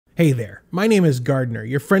Hey there, my name is Gardiner,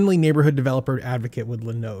 your friendly neighborhood developer advocate with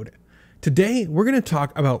Linode. Today, we're going to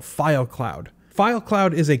talk about FileCloud.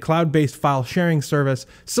 FileCloud is a cloud-based file sharing service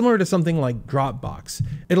similar to something like Dropbox.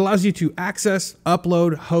 It allows you to access,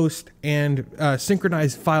 upload, host, and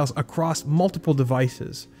synchronize files across multiple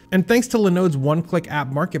devices. And thanks to Linode's One-Click App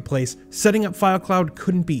Marketplace, setting up FileCloud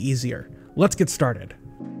couldn't be easier. Let's get started.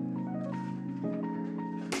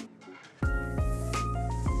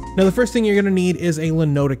 Now, the first thing you're going to need is a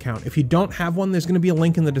Linode account. If you don't have one, there's going to be a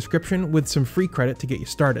link in the description with some free credit to get you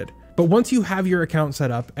started. But once you have your account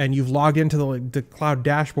set up and you've logged into the cloud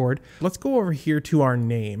dashboard, let's go over here to our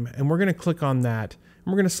name, and we're going to click on that.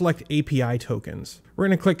 And we're going to select API tokens. We're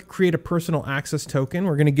going to click Create a Personal Access Token.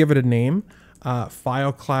 We're going to give it a name,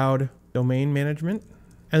 FileCloud Domain Management.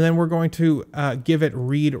 And then we're going to give it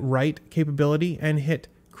read-write capability and hit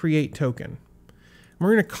Create Token.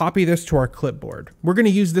 We're going to copy this to our clipboard. We're going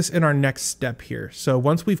to use this in our next step here. So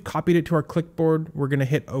once we've copied it to our clipboard, we're going to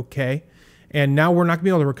hit OK. And now we're not going to be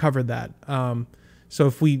able to recover that. So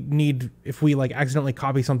if we like accidentally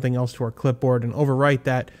copy something else to our clipboard and overwrite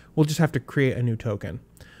that, we'll just have to create a new token.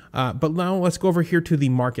 But now let's go over here to the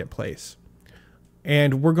marketplace.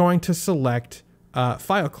 And we're going to select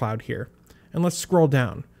FileCloud here. And let's scroll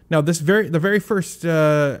down. Now the very first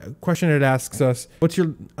question it asks us, what's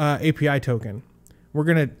your API token? We're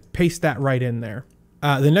going to paste that right in there.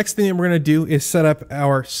 The next thing that we're going to do is set up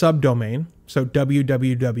our subdomain, so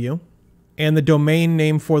www, and the domain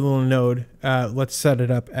name for the Linode, let's set it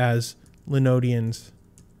up as linodians.net.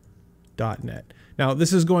 Now,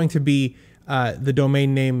 this is going to be the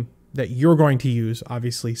domain name that you're going to use,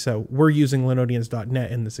 obviously, so we're using linodians.net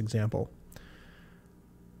in this example.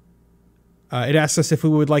 It asks us if we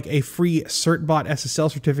would like a free certbot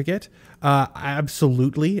SSL certificate.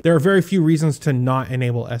 Absolutely. There are very few reasons to not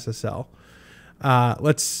enable SSL.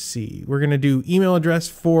 Let's see. We're going to do email address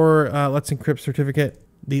for Let's Encrypt certificate.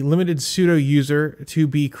 The limited pseudo user to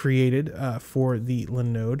be created for the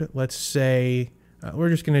Linode. Let's say we're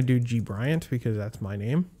just going to do G Bryant because that's my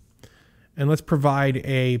name. And let's provide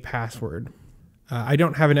a password. I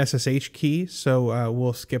don't have an SSH key, so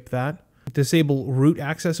we'll skip that. Disable root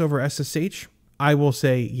access over SSH. I will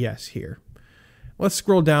say yes here. Let's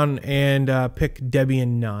scroll down and pick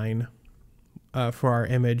Debian 9 for our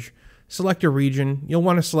image. Select a region. You'll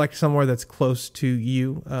want to select somewhere that's close to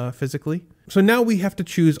you physically. So now we have to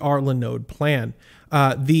choose our Linode plan.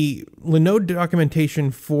 The Linode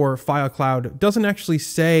documentation for FileCloud doesn't actually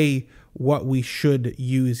say what we should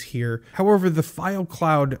use here. However, the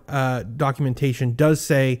FileCloud documentation does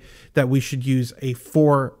say that we should use a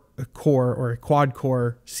 4-core or a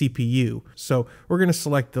quad-core CPU. So we're going to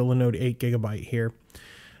select the Linode 8GB here.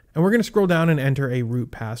 And we're going to scroll down and enter a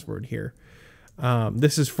root password here.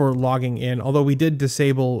 This is for logging in. Although we did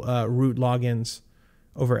disable root logins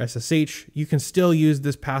over SSH, you can still use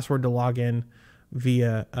this password to log in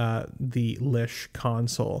via the Lish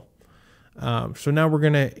console. So now we're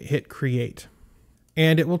going to hit create.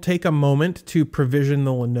 And it will take a moment to provision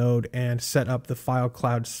the Linode and set up the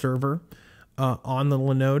FileCloud server on the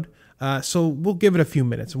Linode. So we'll give it a few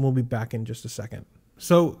minutes and we'll be back in just a second.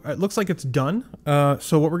 So it looks like it's done.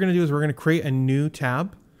 So what we're going to do is we're going to create a new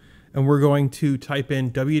tab and we're going to type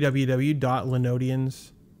in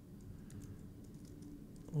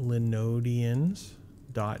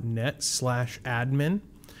linodians.net/admin.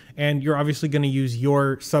 And you're obviously going to use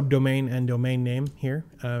your subdomain and domain name here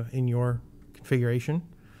in your configuration.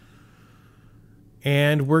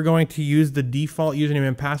 And we're going to use the default username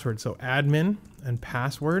and password. So admin and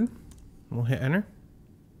password. We'll hit enter.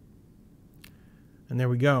 And there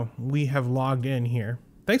we go. We have logged in here.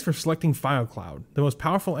 Thanks for selecting FileCloud, the most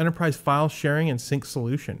powerful enterprise file sharing and sync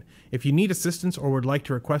solution. If you need assistance or would like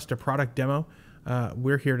to request a product demo,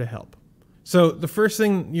 we're here to help. So the first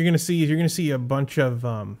thing you're going to see is you're going to see a bunch of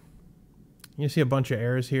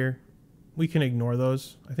errors here. We can ignore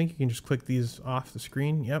those. I think you can just click these off the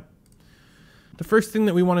screen. Yep. The first thing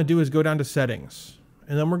that we want to do is go down to settings,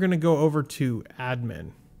 and then we're going to go over to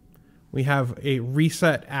admin. We have a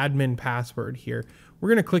reset admin password here. We're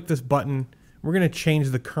going to click this button. We're going to change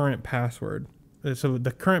the current password. So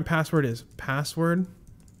the current password is password.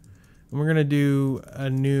 And we're going to do a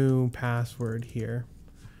new password here.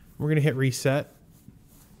 We're going to hit reset.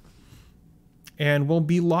 And we'll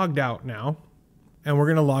be logged out now. And we're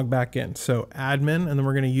going to log back in. So admin, and then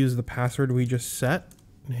we're going to use the password we just set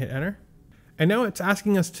and hit enter. And now it's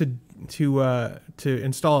asking us to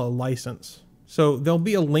install a license. So there'll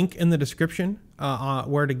be a link in the description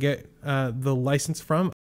where to get the license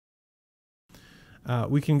from.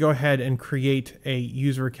 We can go ahead and create a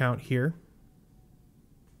user account here.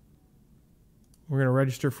 We're going to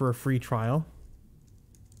register for a free trial.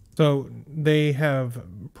 So they have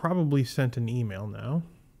probably sent an email now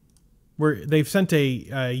where they've sent a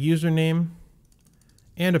username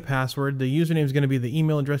and a password. The username is going to be the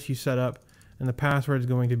email address you set up, and the password is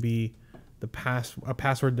going to be a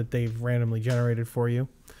password that they've randomly generated for you.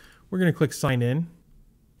 We're going to click sign in.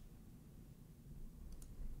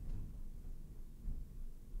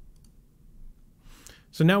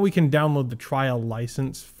 So now we can download the trial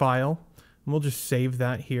license file, and we'll just save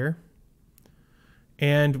that here.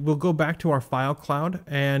 And we'll go back to our FileCloud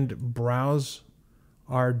and browse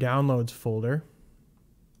our downloads folder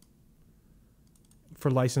for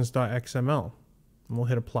license.xml. And we'll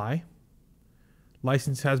hit apply.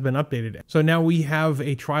 License has been updated. So now we have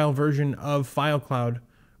a trial version of FileCloud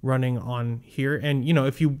running on here. And you know,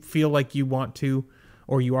 if you feel like you want to,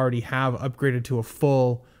 or you already have upgraded to a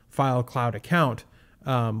full FileCloud account,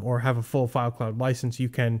 or have a full FileCloud license, you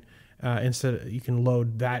can you can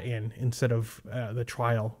load that in instead of the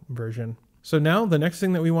trial version. So now the next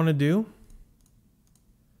thing that we want to do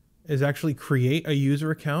is actually create a user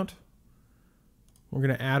account. We're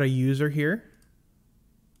going to add a user here.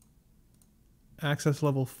 Access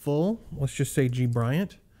level full. Let's just say G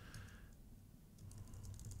Bryant.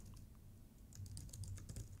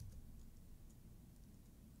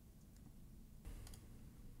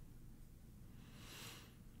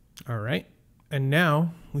 All right. And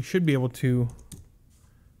now we should be able to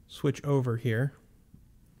switch over here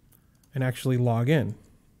and actually log in.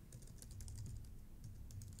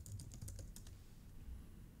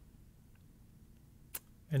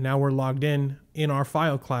 And now we're logged in our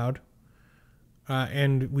FileCloud,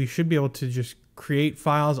 and we should be able to just create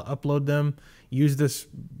files, upload them, use this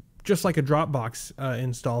just like a Dropbox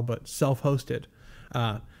install, but self-hosted.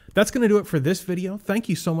 That's going to do it for this video. Thank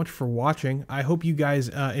you so much for watching. I hope you guys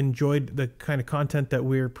enjoyed the kind of content that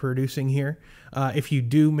we're producing here. If you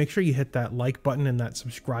do, make sure you hit that like button and that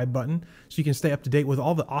subscribe button so you can stay up to date with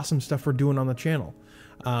all the awesome stuff we're doing on the channel.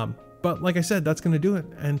 But like I said, that's going to do it.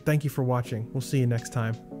 And thank you for watching. We'll see you next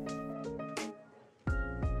time.